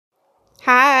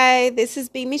Hi, this is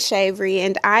Bimi Shavery,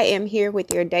 and I am here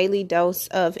with your daily dose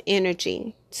of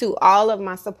energy. To all of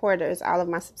my supporters, all of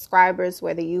my subscribers,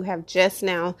 whether you have just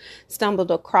now stumbled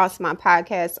across my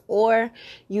podcast or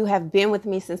you have been with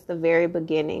me since the very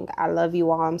beginning, I love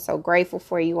you all. I'm so grateful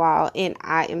for you all, and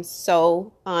I am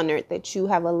so honored that you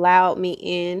have allowed me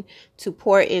in to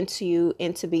pour into you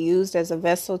and to be used as a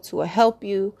vessel to help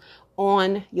you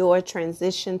on your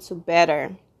transition to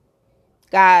better.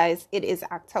 Guys, it is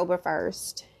October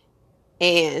 1st,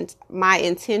 and my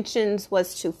intentions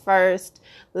was to first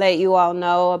let you all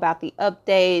know about the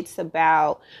updates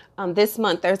about this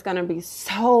month. There's going to be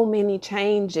so many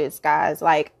changes, guys.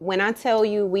 Like when I tell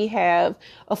you we have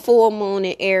a full moon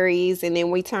in Aries and then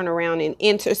we turn around and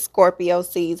enter Scorpio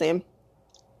season,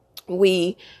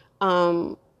 we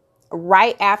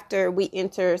right after we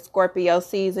enter Scorpio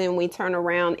season, we turn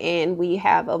around and we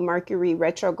have a Mercury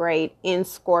retrograde in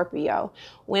Scorpio.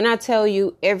 When I tell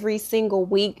you every single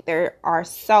week, there are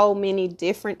so many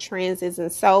different transits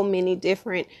and so many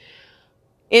different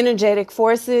energetic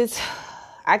forces.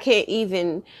 I can't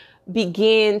even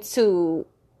begin to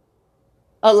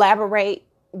elaborate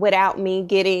without me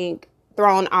getting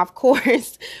thrown off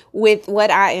course with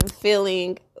what I am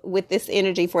feeling with this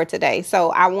energy for today. So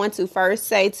I want to first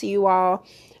say to you all,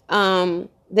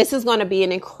 this is going to be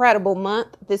an incredible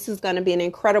month. This is going to be an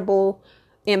incredible,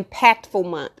 impactful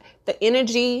month. The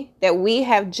energy that we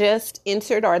have just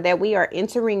entered or that we are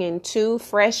entering into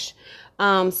fresh,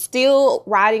 still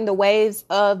riding the waves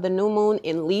of the new moon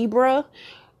in Libra.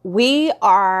 We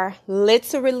are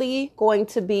literally going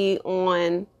to be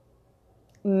on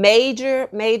major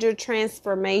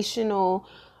transformational,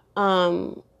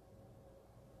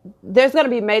 there's going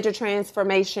to be major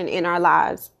transformation in our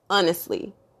lives,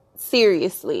 honestly,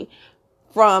 seriously,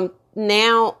 from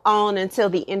now on until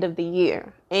the end of the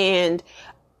year. And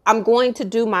I'm going to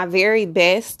do my very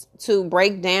best to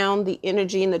break down the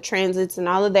energy and the transits and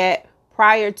all of that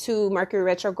prior to Mercury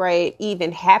retrograde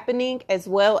even happening, as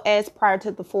well as prior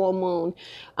to the full moon,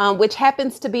 which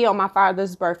happens to be on my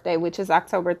father's birthday, which is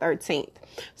October 13th.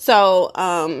 So,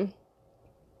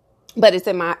 but it's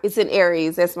in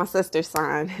Aries. That's my sister's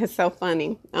sign. It's so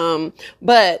funny.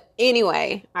 But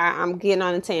anyway, I'm getting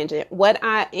on a tangent. What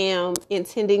I am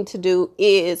intending to do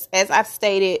is, as I've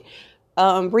stated,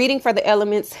 reading for the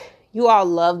elements. You all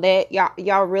love that.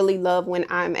 Y'all really love when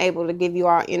I'm able to give you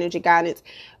all energy guidance,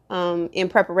 in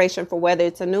preparation for whether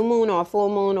it's a new moon or a full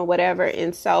moon or whatever.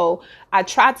 And so I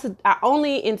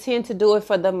only intend to do it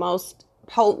for the most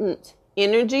potent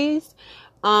energies.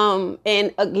 And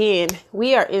again,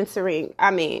 we are entering,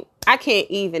 I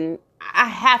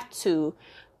have to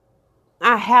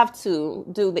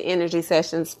do the energy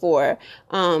sessions for,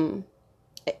 the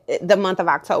month of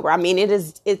October.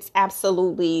 It's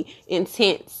absolutely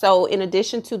intense. So in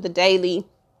addition to the daily,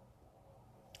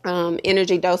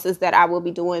 energy doses that I will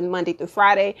be doing Monday through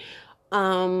Friday,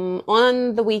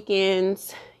 on the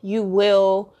weekends,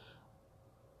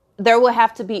 there will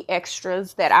have to be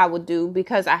extras that I would do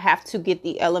because I have to get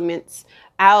the elements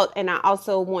out. And I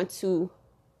also want to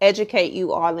educate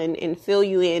you all and fill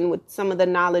you in with some of the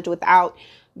knowledge without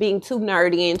being too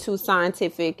nerdy and too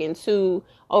scientific and too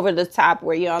over the top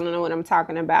where y'all don't know what I'm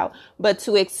talking about, but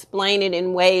to explain it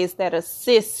in ways that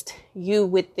assist you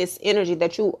with this energy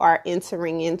that you are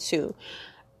entering into.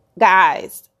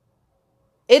 Guys,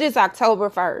 it is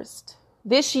October 1st.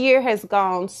 This year has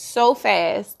gone so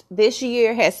fast. This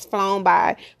year has flown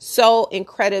by so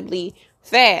incredibly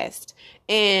fast.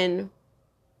 And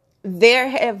there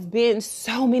have been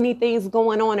so many things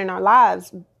going on in our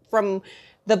lives from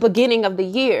the beginning of the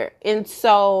year. And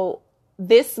so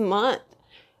this month,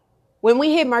 when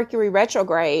we hit Mercury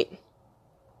retrograde,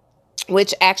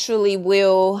 which actually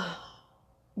will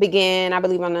begin, I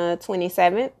believe, on the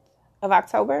 27th of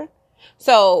October.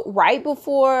 So right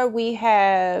before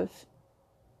we're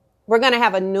going to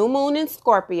have a new moon in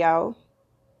Scorpio.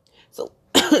 So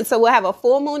we'll have a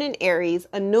full moon in Aries,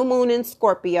 a new moon in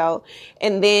Scorpio,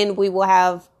 and then we will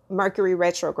have Mercury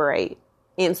retrograde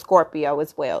in Scorpio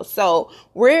as well. So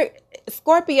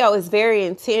Scorpio is very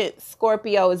intense.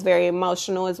 Scorpio is very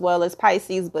emotional as well as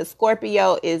Pisces, but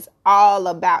Scorpio is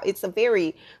it's a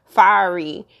very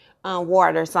fiery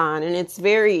water sign, and it's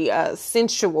very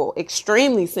sensual,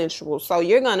 extremely sensual. So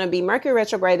Mercury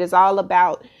retrograde is all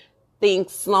about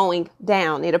things slowing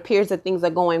down. It appears that things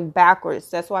are going backwards.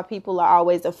 That's why people are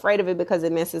always afraid of it, because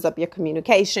it messes up your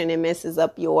communication. It messes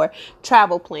up your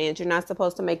travel plans. You're not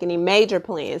supposed to make any major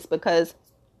plans because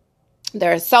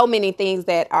there are so many things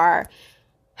that are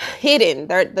hidden.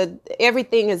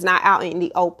 Everything is not out in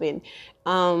the open.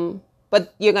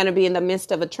 But you're going to be in the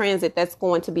midst of a transit that's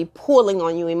going to be pulling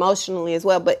on you emotionally as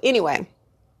well. But anyway,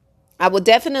 I will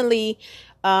definitely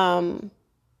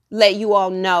let you all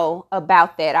know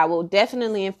about that. I will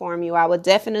definitely inform you. I will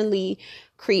definitely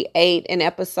create an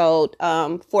episode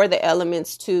for the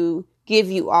elements to give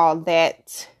you all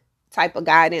that type of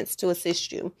guidance to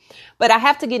assist you. But I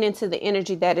have to get into the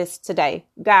energy that is today.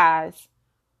 Guys,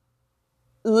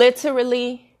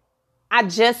 literally, I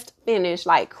just finished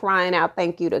like crying out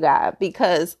thank you to God,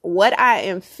 because what I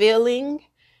am feeling,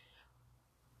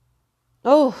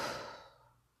 oh,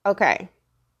 okay.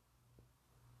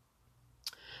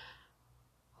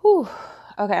 Whew.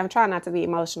 Okay, I'm trying not to be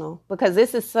emotional because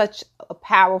this is such a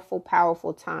powerful,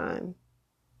 powerful time.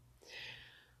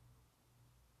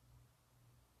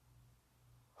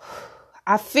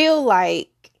 I feel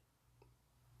like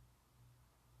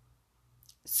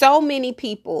so many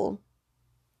people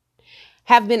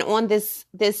have been on this,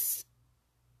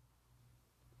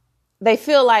 they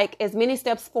feel like as many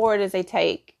steps forward as they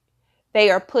take,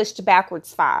 they are pushed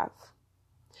backwards 5.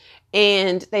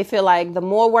 And they feel like the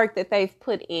more work that they've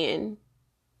put in,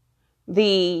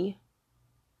 the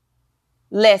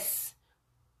less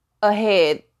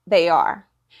ahead they are.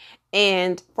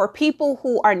 And for people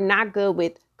who are not good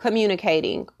with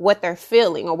communicating what they're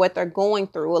feeling or what they're going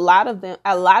through, a lot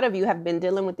of you have been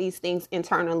dealing with these things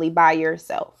internally by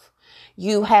yourself.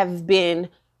 You have been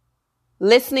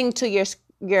listening to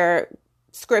your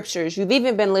scriptures. You've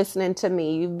even been listening to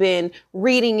me. You've been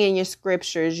reading in your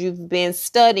scriptures. You've been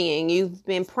studying. You've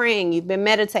been praying. You've been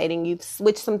meditating. You've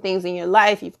switched some things in your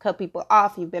life. You've cut people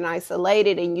off. You've been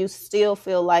isolated, and you still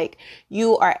feel like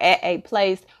you are at a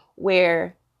place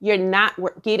where you're not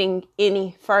getting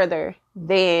any further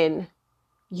than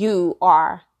you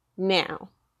are now.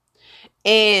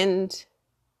 And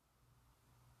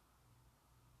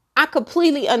I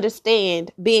completely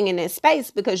understand being in this space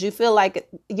because you feel like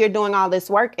you're doing all this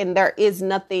work and there is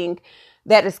nothing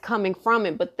that is coming from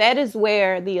it. But that is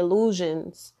where the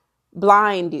illusions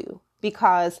blind you,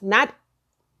 because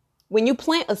when you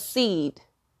plant a seed,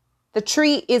 the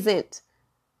tree isn't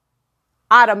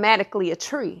automatically a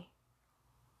tree.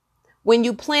 When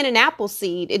you plant an apple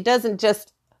seed, it doesn't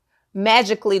just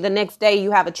magically the next day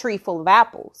you have a tree full of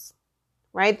apples,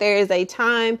 right? There is a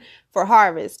time for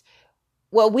harvest.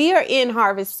 Well, we are in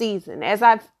harvest season. As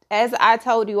I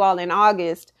told you all in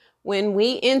August, when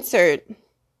we entered,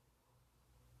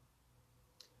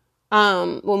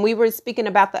 when we were speaking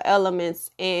about the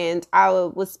elements, and I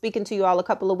was speaking to you all a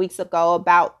couple of weeks ago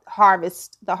about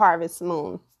the harvest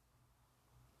moon,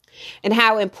 and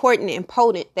how important and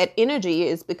potent that energy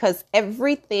is, because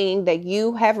everything that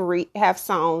you have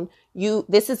sown,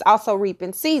 this is also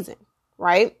reaping season,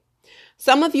 right?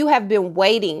 Some of you have been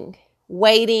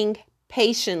waiting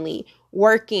patiently,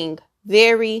 working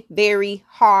very, very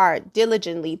hard,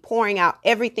 diligently, pouring out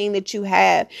everything that you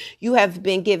have. You have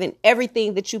been given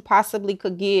everything that you possibly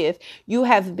could give. You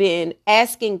have been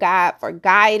asking God for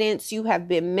guidance. You have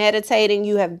been meditating.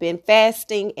 You have been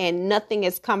fasting, and nothing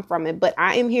has come from it. But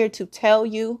I am here to tell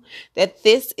you that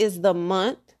this is the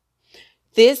month.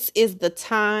 This is the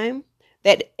time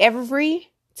that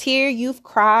every tear you've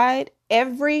cried,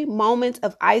 every moment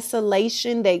of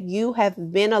isolation that you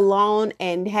have been alone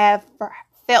and have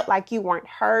felt like you weren't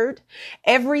heard,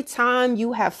 every time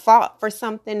you have fought for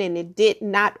something and it did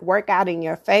not work out in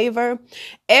your favor,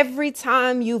 every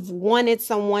time you've wanted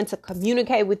someone to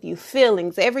communicate with you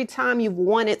feelings, every time you've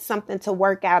wanted something to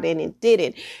work out and it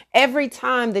didn't, every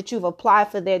time that you've applied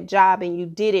for that job and you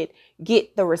didn't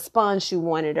get the response you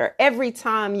wanted, or every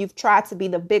time you've tried to be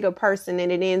the bigger person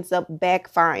and it ends up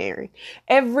backfiring,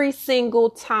 every single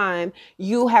time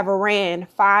you have ran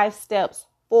 5 steps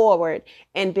forward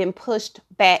and been pushed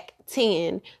back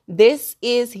 10, this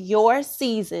is your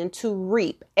season to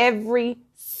reap every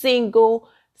single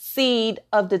seed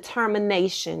of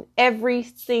determination, every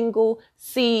single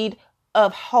seed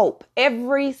of hope,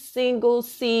 every single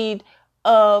seed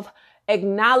of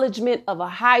acknowledgement of a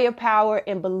higher power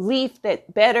and belief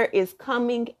that better is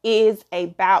coming is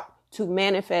about to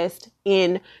manifest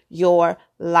in your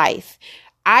life.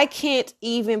 I can't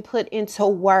even put into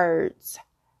words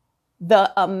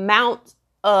the amount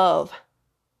of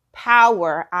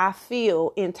power I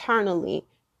feel internally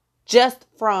just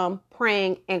from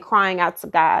praying and crying out to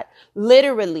God.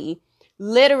 Literally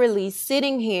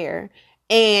sitting here,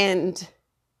 and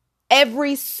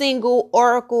every single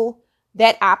oracle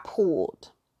that I pulled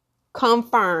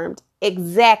confirmed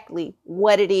exactly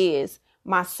what it is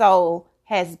my soul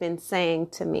has been saying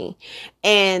to me.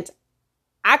 And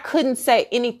I couldn't say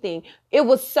anything. It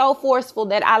was so forceful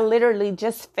that I literally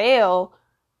just fell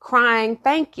crying,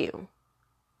 thank you.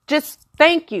 Just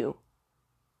thank you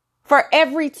for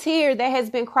every tear that has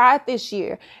been cried this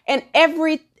year, and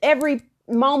every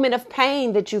moment of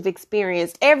pain that you've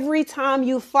experienced, every time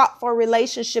you fought for a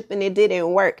relationship and it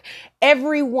didn't work,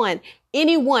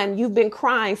 anyone you've been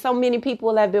crying, so many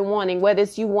people have been wanting, whether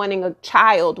it's you wanting a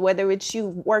child, whether it's you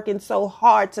working so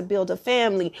hard to build a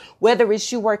family, whether it's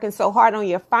you working so hard on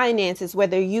your finances,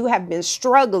 whether you have been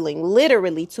struggling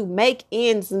literally to make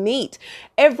ends meet.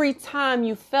 Every time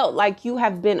you felt like you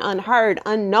have been unheard,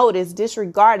 unnoticed,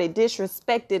 disregarded,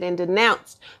 disrespected, and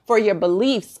denounced for your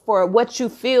beliefs, for what you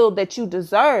feel that you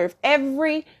deserve,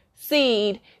 every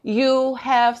seed you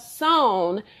have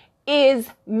sown is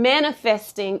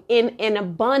manifesting in an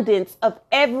abundance of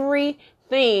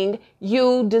everything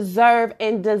you deserve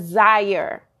and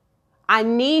desire. I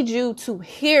need you to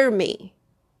hear me.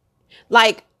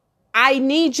 Like, I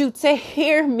need you to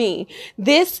hear me.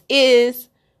 This is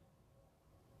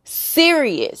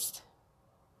serious.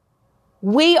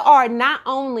 We are not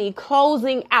only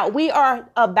closing out, we are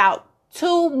about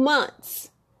 2 months.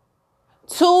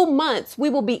 2 months, we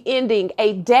will be ending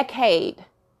a decade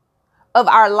of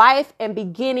our life and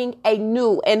beginning a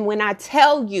new. And when I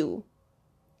tell you,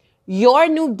 your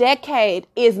new decade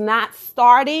is not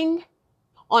starting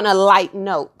on a light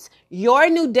note. Your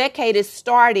new decade is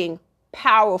starting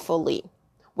powerfully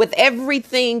with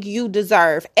everything you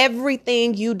deserve,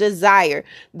 everything you desire.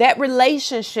 That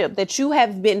relationship that you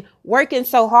have been working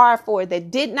so hard for that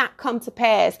did not come to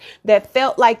pass, that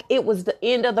felt like it was the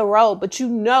end of the road, but you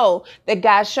know that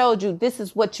God showed you this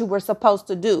is what you were supposed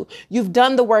to do. You've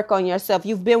done the work on yourself.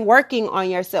 You've been working on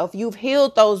yourself. You've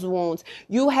healed those wounds.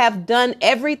 You have done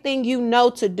everything you know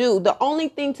to do. The only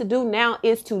thing to do now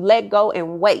is to let go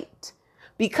and wait.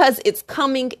 Because it's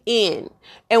coming in.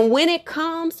 And when it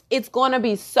comes, it's going to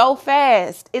be so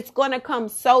fast. It's going to come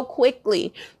so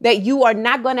quickly that you are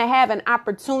not going to have an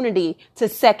opportunity to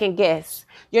second guess.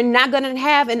 You're not going to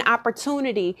have an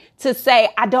opportunity to say,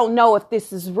 I don't know if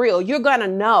this is real. You're going to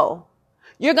know.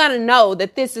 You're going to know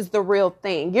that this is the real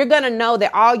thing. You're going to know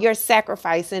that all your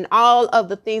sacrifice and all of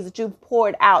the things that you've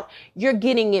poured out, you're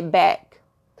getting it back.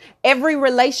 Every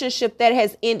relationship that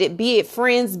has ended, be it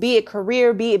friends, be it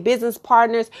career, be it business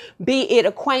partners, be it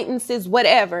acquaintances,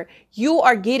 whatever, you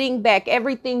are getting back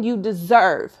everything you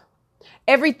deserve,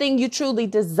 everything you truly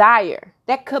desire,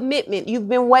 that commitment you've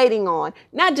been waiting on,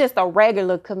 not just a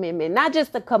regular commitment, not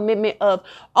just a commitment of,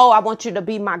 oh, I want you to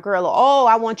be my girl, or, oh,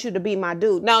 I want you to be my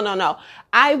dude. No.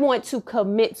 I want to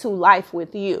commit to life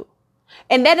with you.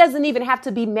 And that doesn't even have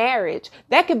to be marriage.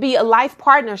 That could be a life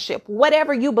partnership,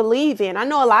 whatever you believe in. I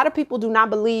know a lot of people do not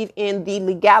believe in the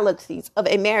legalities of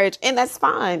a marriage, and that's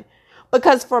fine.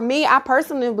 Because for me, I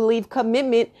personally believe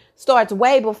commitment starts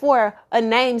way before a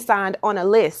name signed on a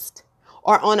list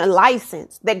or on a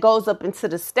license that goes up into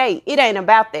the state. It ain't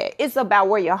about that. It's about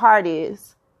where your heart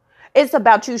is. It's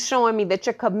about you showing me that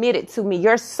you're committed to me.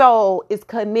 Your soul is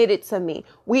committed to me.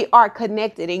 We are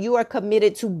connected, and you are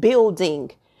committed to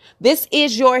building. This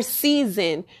is your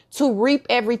season to reap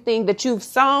everything that you've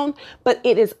sown, but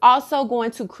it is also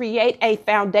going to create a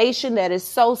foundation that is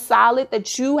so solid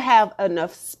that you have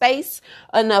enough space,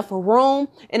 enough room,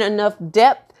 and enough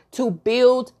depth to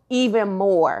build even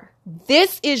more.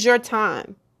 This is your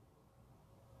time.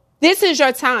 This is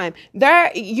your time.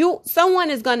 Someone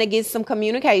is going to get some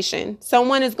communication.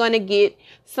 Someone is going to get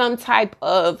some type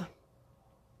of,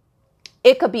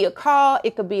 it could be a call,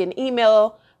 it could be an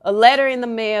email, a letter in the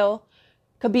mail,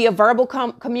 could be a verbal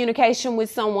communication with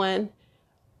someone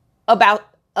about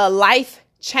a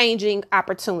life-changing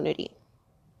opportunity.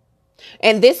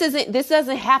 And this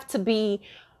doesn't have to be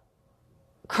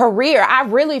career. I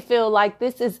really feel like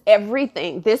this is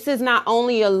everything. This is not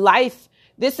only a life.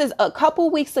 This is a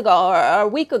couple weeks ago or a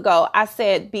week ago, I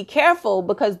said, be careful,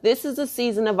 because this is a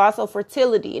season of also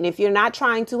fertility. And if you're not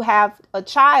trying to have a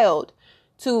child,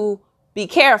 to be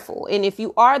careful. And if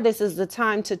you are, this is the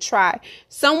time to try.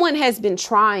 Someone has been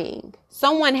trying.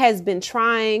 Someone has been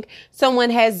trying. Someone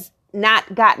has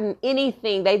not gotten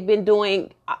anything. They've been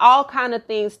doing all kind of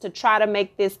things to try to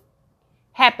make this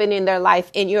happen in their life.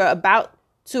 And you're about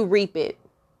to reap it.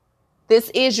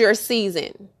 This is your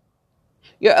season.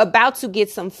 You're about to get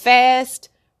some fast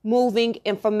moving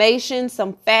information,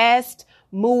 some fast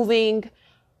moving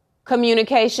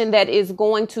communication that is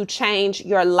going to change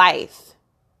your life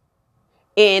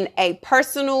in a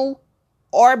personal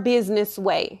or business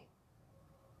way.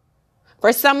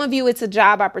 For some of you, it's a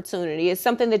job opportunity. It's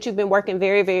something that you've been working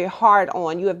very, very hard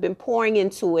on. You have been pouring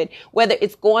into it, whether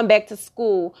it's going back to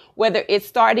school, whether it's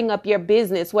starting up your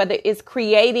business, whether it's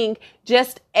creating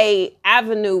just a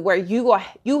avenue where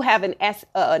you have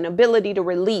an ability to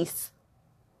release.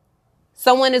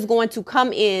 Someone is going to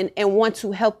come in and want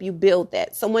to help you build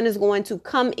that. Someone is going to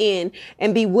come in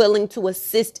and be willing to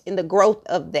assist in the growth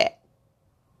of that.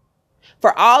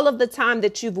 For all of the time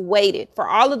that you've waited, for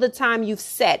all of the time you've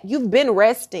sat, you've been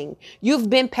resting, you've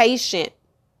been patient.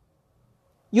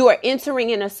 You are entering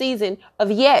in a season of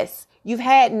yes. You've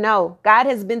had no. God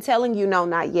has been telling you no,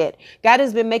 not yet. God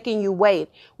has been making you wait.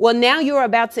 Well, now you're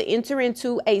about to enter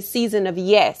into a season of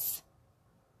yes.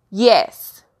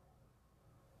 Yes.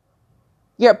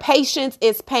 Your patience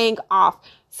is paying off.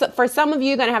 So for some of you,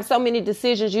 you're going to have so many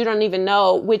decisions, you don't even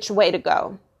know which way to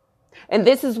go. And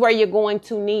this is where you're going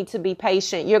to need to be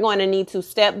patient. You're going to need to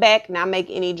step back, not make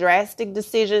any drastic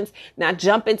decisions, not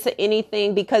jump into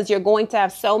anything, because you're going to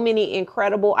have so many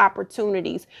incredible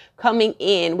opportunities coming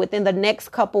in within the next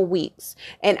couple weeks.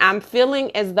 And I'm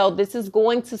feeling as though this is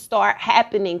going to start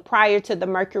happening prior to the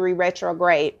Mercury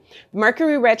retrograde.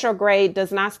 Mercury retrograde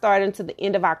does not start until the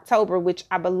end of October, which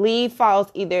I believe falls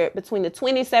either between the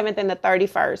 27th and the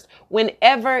 31st.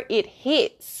 Whenever it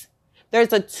hits,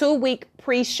 there's a 2-week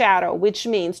pre-shadow, which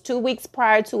means 2 weeks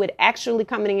prior to it actually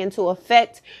coming into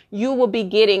effect, you will be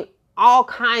getting all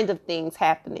kinds of things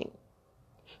happening.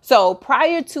 So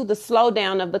prior to the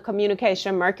slowdown of the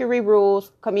communication, Mercury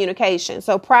rules communication.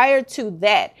 So prior to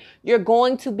that, you're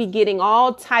going to be getting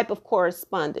all type of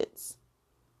correspondence.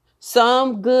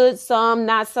 Some good, some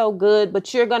not so good,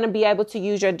 but you're going to be able to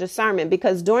use your discernment,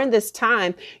 because during this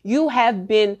time, you have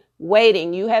been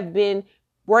waiting. You have been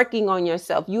working on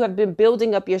yourself. You have been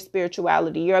building up your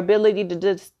spirituality, your ability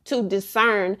to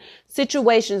discern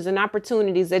situations and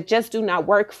opportunities that just do not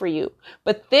work for you.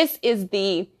 But this is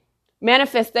the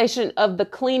manifestation of the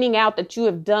cleaning out that you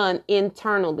have done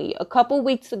internally. A couple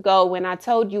weeks ago, when I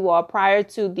told you all prior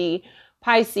to the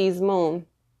Pisces moon,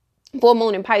 full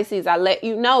moon in Pisces, I let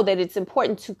you know that it's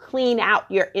important to clean out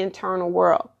your internal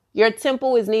world. Your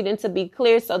temple is needing to be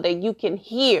clear so that you can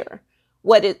hear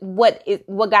what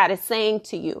God is saying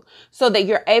to you, so that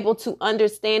you're able to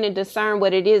understand and discern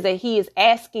what it is that he is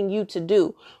asking you to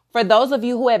do. For those of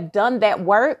you who have done that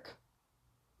work,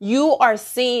 you are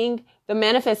seeing the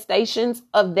manifestations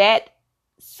of that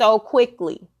so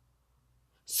quickly.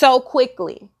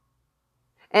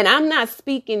 And I'm not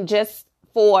speaking just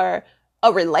for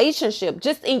a relationship,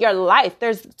 just in your life.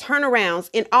 There's turnarounds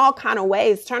in all kind of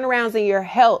ways, turnarounds in your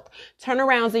health,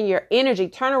 turnarounds in your energy,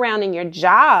 turnaround in your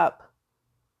job.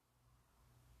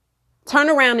 Turn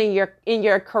around in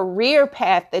your career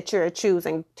path that you're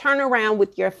choosing. Turn around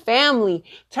with your family.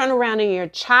 Turn around in your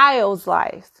child's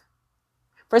life.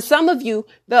 For some of you,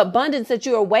 the abundance that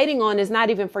you are waiting on is not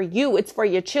even for you. It's for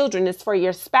your children. It's for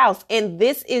your spouse. And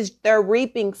this is their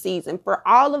reaping season. For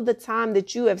all of the time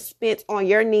that you have spent on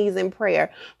your knees in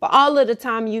prayer, for all of the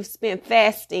time you've spent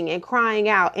fasting and crying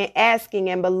out and asking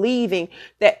and believing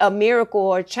that a miracle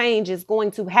or change is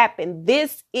going to happen.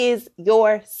 This is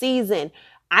your season.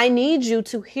 I need you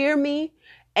to hear me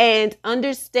and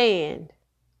understand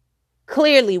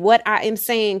clearly what I am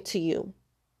saying to you.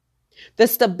 The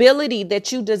stability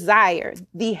that you desire,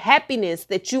 the happiness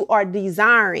that you are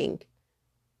desiring.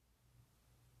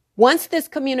 Once this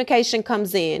communication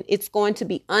comes in, it's going to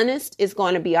be honest, it's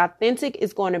going to be authentic,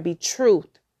 it's going to be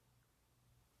truth.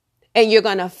 And you're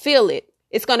going to feel it.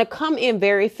 It's going to come in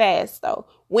very fast, though.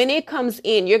 When it comes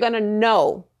in, you're going to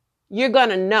know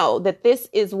that this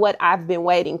is what I've been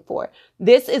waiting for.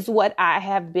 This is what I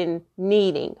have been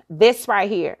needing. This right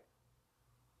here.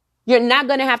 You're not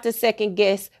going to have to second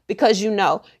guess, because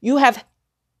you have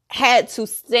had to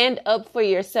stand up for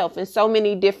yourself in so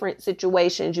many different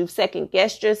situations. You've second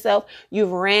guessed yourself.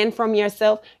 You've ran from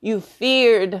yourself. You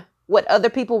feared what other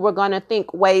people were going to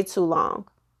think way too long.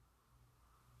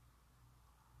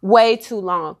 Way too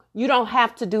long. You don't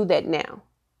have to do that now.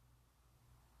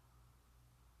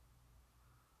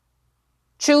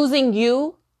 Choosing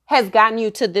you has gotten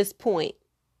you to this point.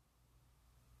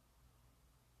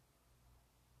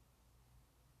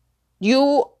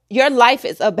 Your life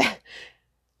is about,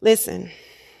 listen,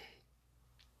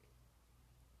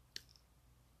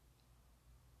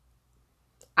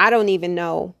 I don't even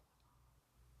know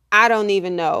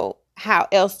how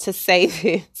else to say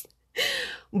this,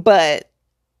 but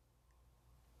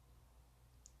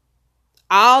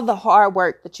all the hard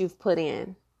work that you've put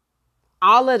in,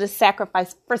 all of the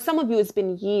sacrifice, for some of you, it's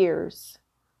been years.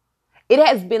 It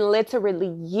has been literally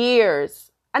years.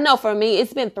 I know for me,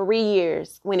 it's been 3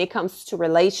 years when it comes to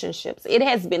relationships. It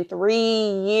has been 3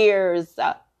 years.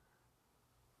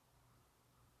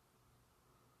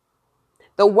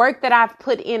 The work that I've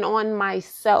put in on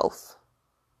myself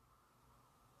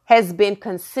has been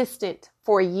consistent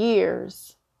for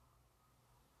years.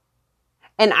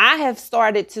 And I have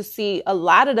started to see a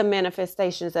lot of the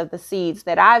manifestations of the seeds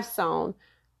that I've sown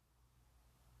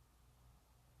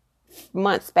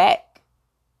months back.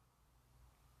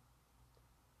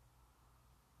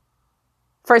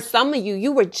 For some of you,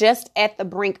 you were just at the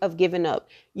brink of giving up.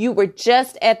 You were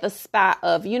just at the spot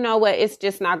of, you know what, it's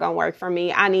just not going to work for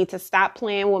me. I need to stop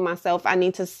playing with myself. I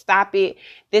need to stop it.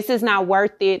 This is not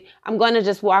worth it. I'm going to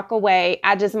just walk away.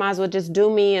 I just might as well just do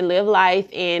me and live life.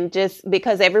 And just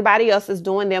because everybody else is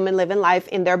doing them and living life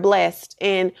and they're blessed.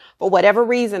 And for whatever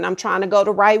reason, I'm trying to go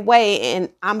the right way and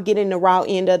I'm getting the raw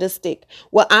end of the stick.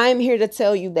 Well, I'm here to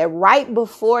tell you that right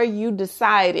before you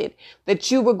decided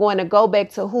that you were going to go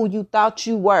back to who you thought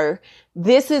you were,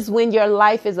 this is when your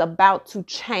life is about to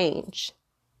change.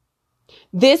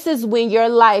 This is when your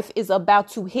life is about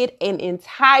to hit an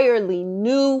entirely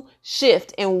new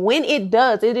shift. And when it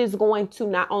does, it is going to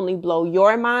not only blow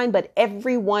your mind, but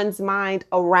everyone's mind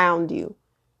around you.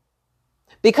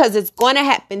 Because it's going to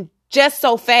happen just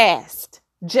so fast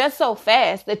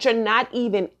that you're not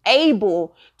even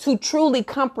able to truly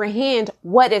comprehend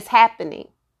what is happening.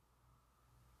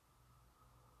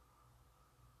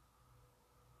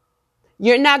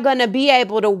 You're not going to be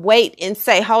able to wait and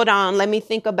say, hold on, let me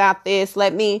think about this.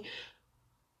 I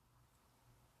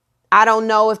don't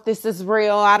know if this is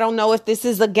real. I don't know if this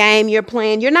is a game you're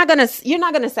playing. You're not going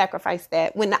to sacrifice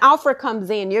that. When the offer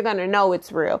comes in, you're going to know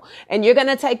it's real, and you're going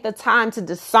to take the time to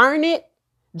discern it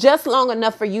just long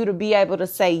enough for you to be able to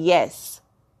say yes.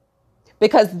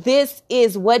 Because this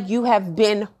is what you have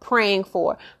been praying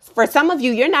for. For some of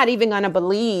you, you're not even going to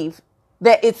believe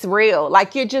that it's real.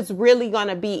 Like, you're just really going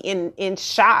to be in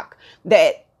shock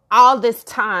that all this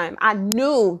time I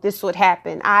knew this would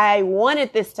happen. I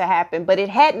wanted this to happen, but it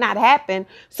had not happened.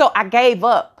 So I gave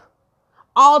up.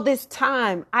 All this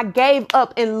time I gave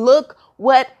up, and look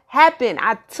what happened.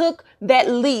 I took that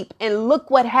leap and look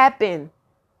what happened.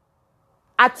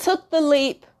 I took the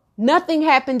leap. Nothing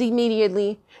happened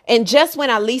immediately. And just when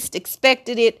I least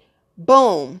expected it,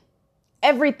 boom,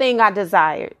 everything I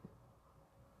desired.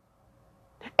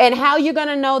 And how you're going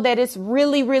to know that it's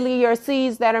really, really your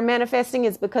seeds that are manifesting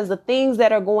is because the things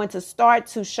that are going to start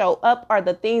to show up are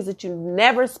the things that you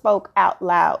never spoke out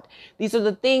loud. These are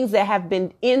the things that have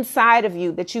been inside of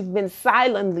you that you've been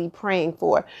silently praying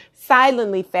for,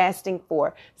 silently fasting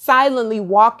for, silently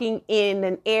walking in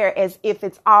an air as if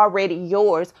it's already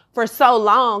yours for so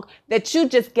long that you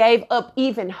just gave up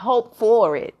even hope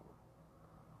for it.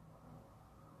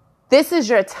 This is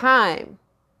your time.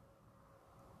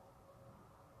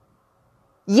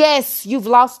 Yes, you've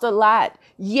lost a lot.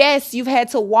 Yes, you've had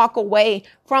to walk away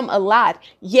from a lot.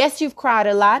 Yes, you've cried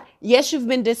a lot. Yes, you've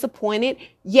been disappointed.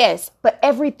 Yes, but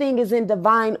everything is in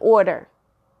divine order.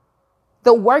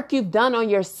 The work you've done on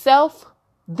yourself,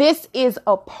 this is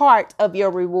a part of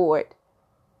your reward.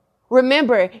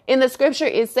 Remember, in the scripture,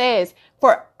 it says,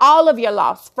 for all of your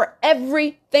loss, for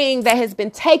everything that has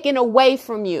been taken away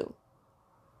from you,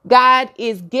 God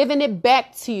is giving it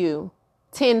back to you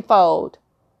tenfold.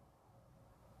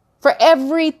 For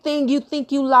everything you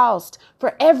think you lost,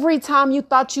 for every time you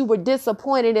thought you were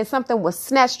disappointed and something was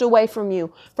snatched away from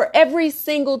you, for every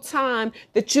single time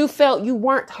that you felt you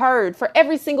weren't heard, for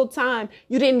every single time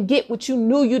you didn't get what you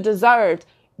knew you deserved,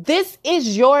 this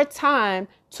is your time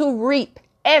to reap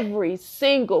every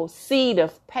single seed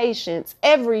of patience,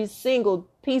 every single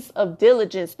piece of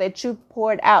diligence that you've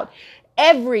poured out.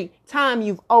 Every time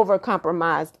you've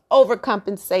overcompromised,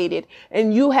 overcompensated,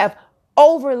 and you have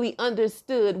overly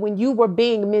understood when you were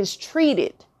being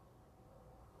mistreated.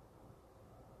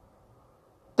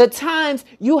 The times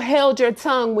you held your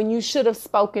tongue when you should have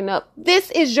spoken up. This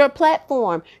is your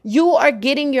platform. You are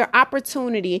getting your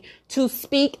opportunity to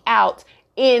speak out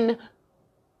and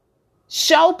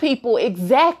show people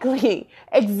exactly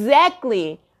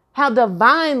how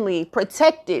divinely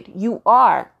protected you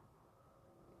are.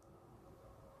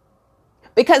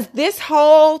 Because this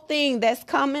whole thing that's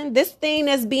coming, this thing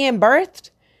that's being birthed,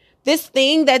 this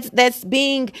thing that's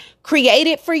being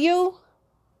created for you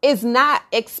is not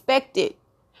expected.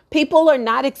 People are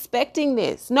not expecting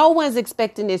this. No one's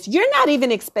expecting this. You're not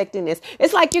even expecting this.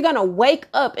 It's like you're going to wake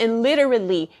up and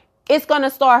literally it's going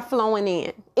to start flowing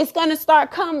in. It's going to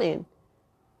start coming.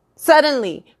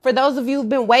 Suddenly, for those of you who've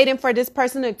been waiting for this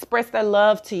person to express their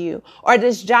love to you, or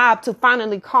this job to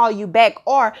finally call you back,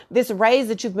 or this raise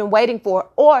that you've been waiting for,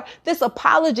 or this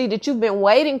apology that you've been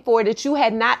waiting for that you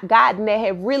had not gotten that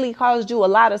had really caused you a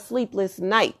lot of sleepless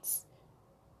nights.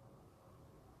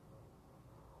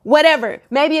 Whatever.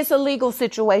 Maybe it's a legal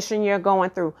situation you're going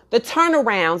through. The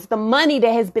turnarounds, the money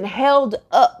that has been held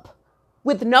up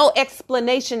with no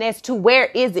explanation as to where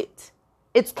is it.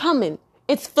 It's coming.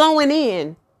 It's flowing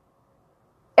in.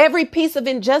 Every piece of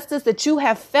injustice that you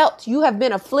have felt, you have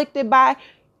been afflicted by,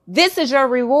 this is your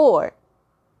reward.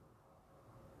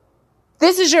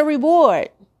 This is your reward.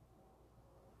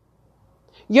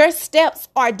 Your steps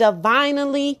are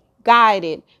divinely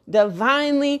guided,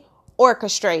 divinely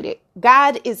orchestrated.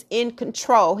 God is in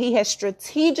control. He has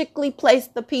strategically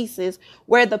placed the pieces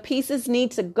where the pieces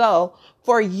need to go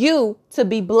for you to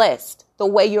be blessed the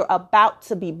way you're about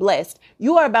to be blessed.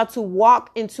 You are about to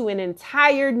walk into an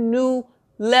entire new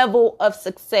level of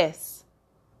success.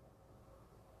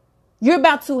 You're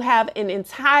about to have an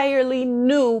entirely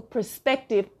new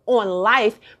perspective on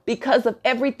life because of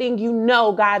everything you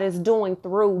know God is doing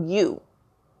through you.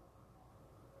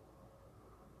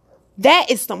 That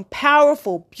is some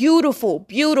powerful, beautiful,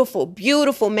 beautiful,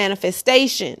 beautiful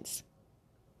manifestations.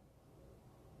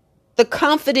 The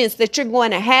confidence that you're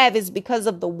going to have is because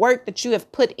of the work that you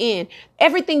have put in.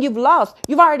 Everything you've lost,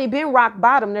 you've already been rock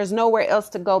bottom. There's nowhere else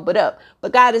to go but up.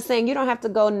 But God is saying you don't have to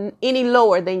go any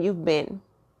lower than you've been.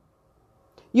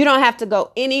 You don't have to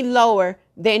go any lower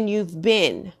than you've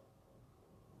been.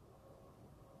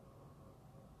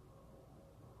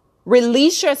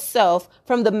 Release yourself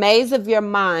from the maze of your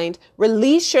mind.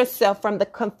 Release yourself from the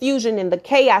confusion and the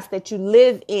chaos that you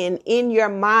live in your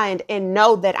mind, and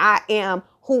know that I am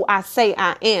who I say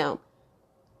I am.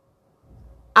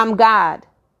 I'm God,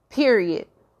 period.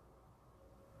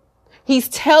 He's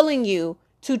telling you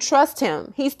to trust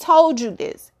him. He's told you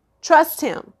this. Trust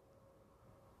him.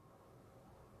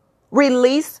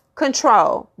 Release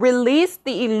control. Release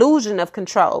the illusion of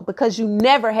control, because you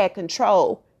never had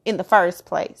control in the first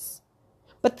place.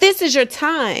 But this is your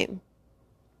time.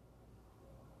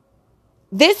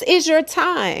 This is your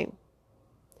time.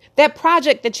 That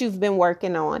project that you've been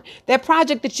working on, that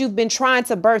project that you've been trying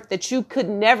to birth that you could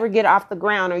never get off the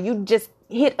ground, or you just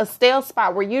hit a stale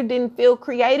spot where you didn't feel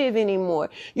creative anymore.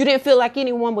 You didn't feel like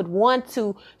anyone would want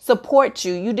to support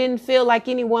you. You didn't feel like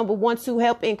anyone would want to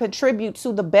help and contribute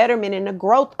to the betterment and the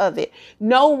growth of it.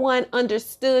 No one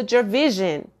understood your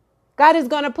vision. God is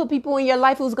going to put people in your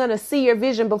life who's going to see your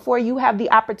vision before you have the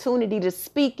opportunity to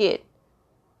speak it.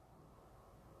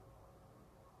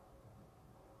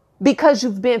 Because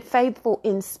you've been faithful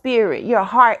in spirit. Your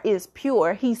heart is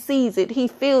pure. He sees it. He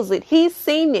feels it. He's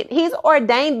seen it. He's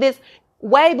ordained this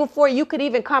way before you could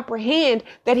even comprehend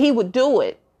that he would do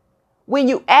it. When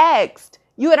you asked,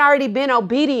 you had already been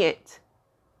obedient.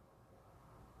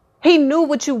 He knew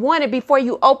what you wanted before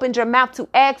you opened your mouth to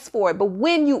ask for it. But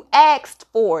when you asked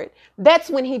for it, that's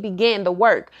when he began the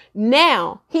work.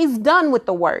 Now he's done with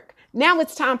the work. Now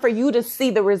it's time for you to see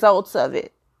the results of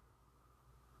it.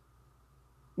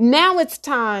 Now it's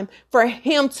time for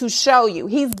him to show you.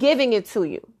 He's giving it to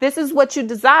you. This is what you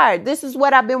desired. This is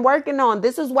what I've been working on.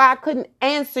 This is why I couldn't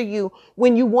answer you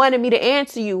when you wanted me to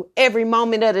answer you every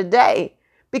moment of the day,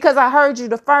 because I heard you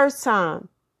the first time.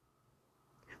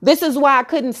 This is why I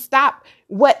couldn't stop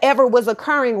whatever was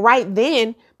occurring right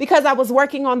then, because I was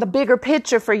working on the bigger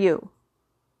picture for you.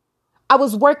 I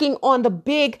was working on the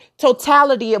big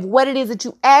totality of what it is that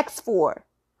you asked for.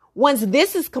 Once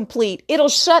this is complete, it'll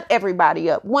shut everybody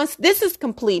up. Once this is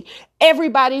complete,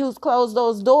 everybody who's closed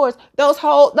those doors, those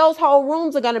whole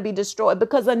rooms are going to be destroyed,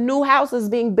 because a new house is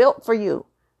being built for you.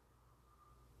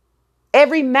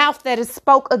 Every mouth that is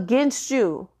spoke against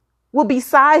you will be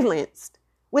silenced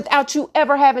without you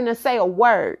ever having to say a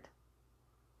word.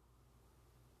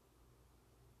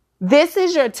 This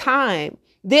is your time.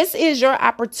 This is your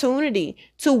opportunity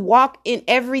to walk in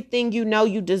everything you know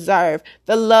you deserve,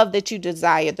 the love that you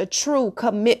desire, the true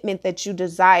commitment that you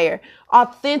desire.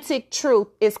 Authentic truth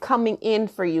is coming in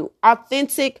for you.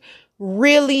 Authentic,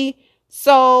 really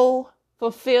so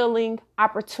fulfilling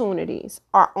opportunities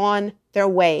are on their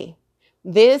way.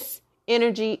 This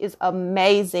energy is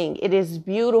amazing. It is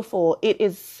beautiful. It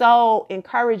is so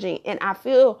encouraging. And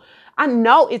I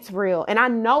know it's real, and I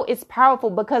know it's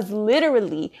powerful, because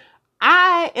literally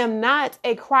I am not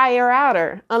a crier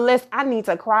outer unless I need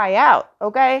to cry out.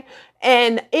 Okay.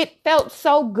 And it felt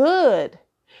so good.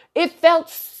 It felt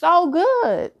so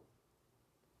good.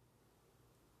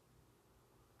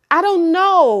 I don't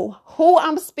know who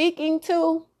I'm speaking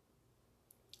to,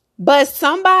 but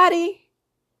somebody,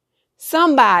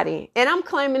 and I'm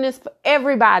claiming this for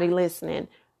everybody listening,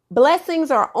 blessings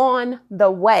are on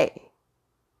the way.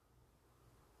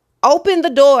 Open the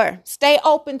door. Stay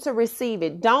open to receive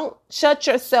it. Don't shut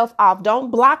yourself off. Don't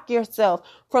block yourself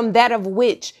from that of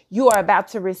which you are about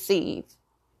to receive.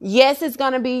 Yes, it's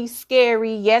going to be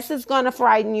scary. Yes, it's going to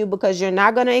frighten you, because you're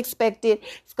not going to expect it.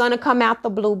 It's going to come out the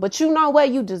blue. But you know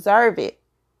what? You deserve it.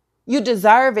 You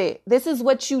deserve it. This is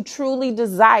what you truly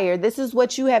desire. This is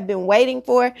what you have been waiting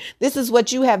for. This is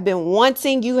what you have been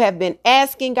wanting. You have been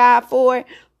asking God for.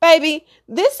 Baby,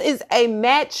 this is a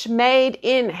match made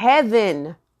in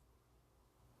heaven.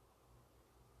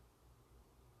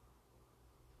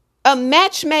 A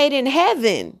match made in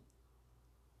heaven.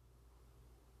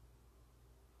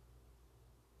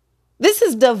 This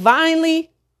is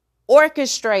divinely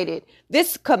orchestrated.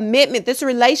 This commitment, this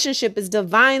relationship is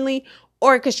divinely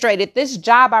orchestrated. This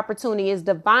job opportunity is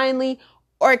divinely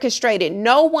orchestrated.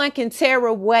 No one can tear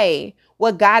away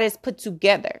what God has put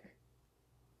together.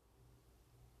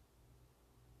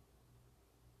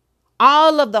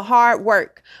 All of the hard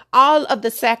work, all of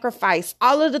the sacrifice,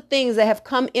 all of the things that have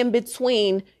come in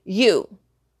between you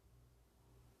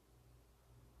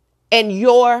and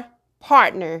your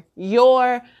partner,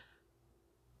 your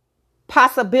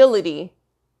possibility,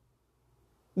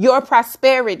 your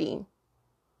prosperity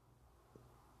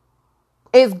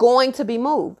is going to be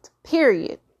moved,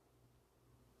 period.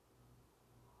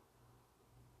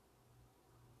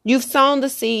 You've sown the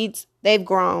seeds, they've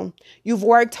grown. You've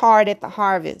worked hard at the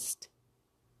harvest.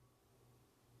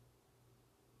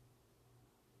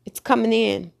 It's coming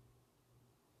in.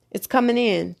 It's coming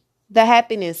in. The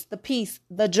happiness, the peace,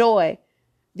 the joy,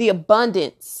 the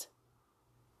abundance.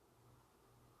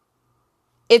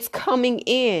 It's coming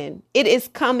in. It is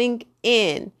coming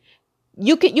in.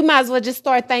 You might as well just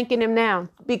start thanking him now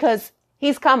because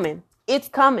he's coming. It's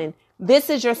coming. This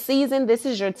is your season. This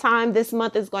is your time. This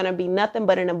month is going to be nothing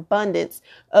but an abundance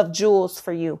of jewels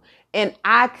for you. And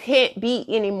I can't be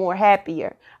any more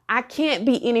happier. I can't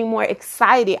be any more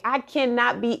excited. I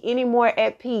cannot be any more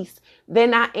at peace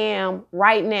than I am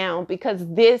right now because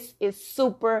this is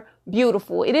super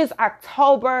beautiful. It is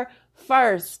October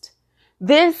 1st.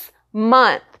 This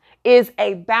month is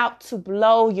about to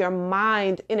blow your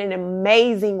mind in an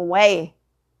amazing way.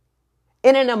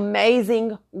 In an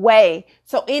amazing way.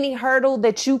 So any hurdle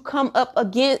that you come up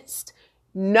against,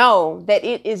 know that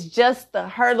it is just the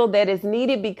hurdle that is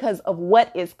needed because of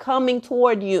what is coming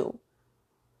toward you.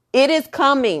 It is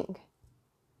coming.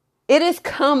 It is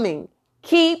coming.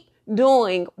 Keep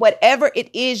doing whatever it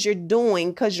is you're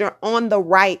doing because you're on the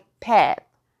right path.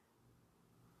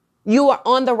 You are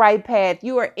on the right path.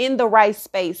 You are in the right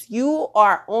space. You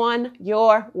are on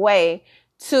your way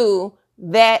to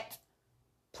that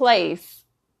place,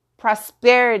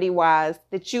 prosperity-wise,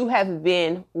 that you have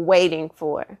been waiting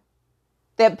for.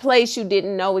 That place you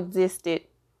didn't know existed.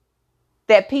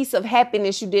 That piece of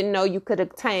happiness you didn't know you could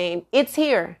obtain. It's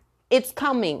here. It's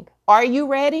coming. Are you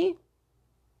ready?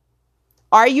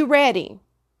 Are you ready?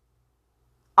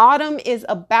 Autumn is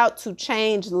about to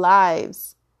change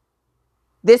lives.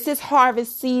 This is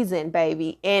harvest season,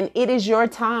 baby, and it is your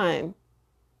time.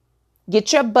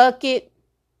 Get your bucket,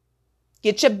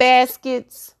 get your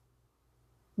baskets,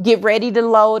 get ready to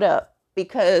load up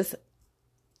because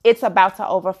it's about to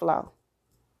overflow.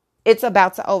 It's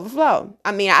about to overflow.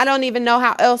 I mean, I don't even know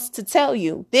how else to tell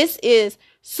you. This is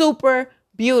super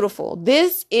beautiful.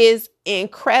 This is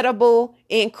incredible,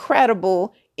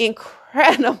 incredible,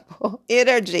 incredible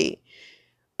energy.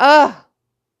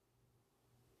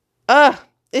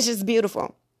 It's just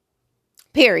beautiful.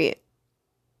 Period.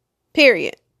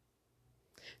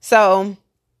 So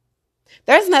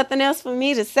there's nothing else for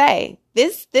me to say.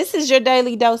 This is your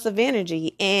daily dose of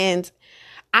energy. And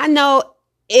I know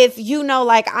if you know,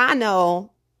 like I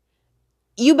know,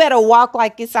 you better walk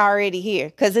like it's already here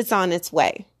because it's on its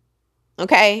way.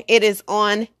 Okay. It is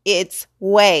on its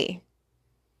way.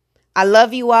 I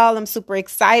love you all. I'm super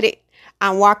excited.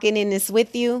 I'm walking in this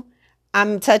with you.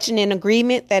 I'm touching in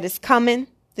agreement that it's coming.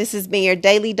 This has been your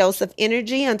daily dose of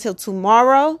energy. Until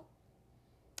tomorrow.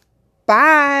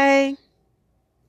 Bye.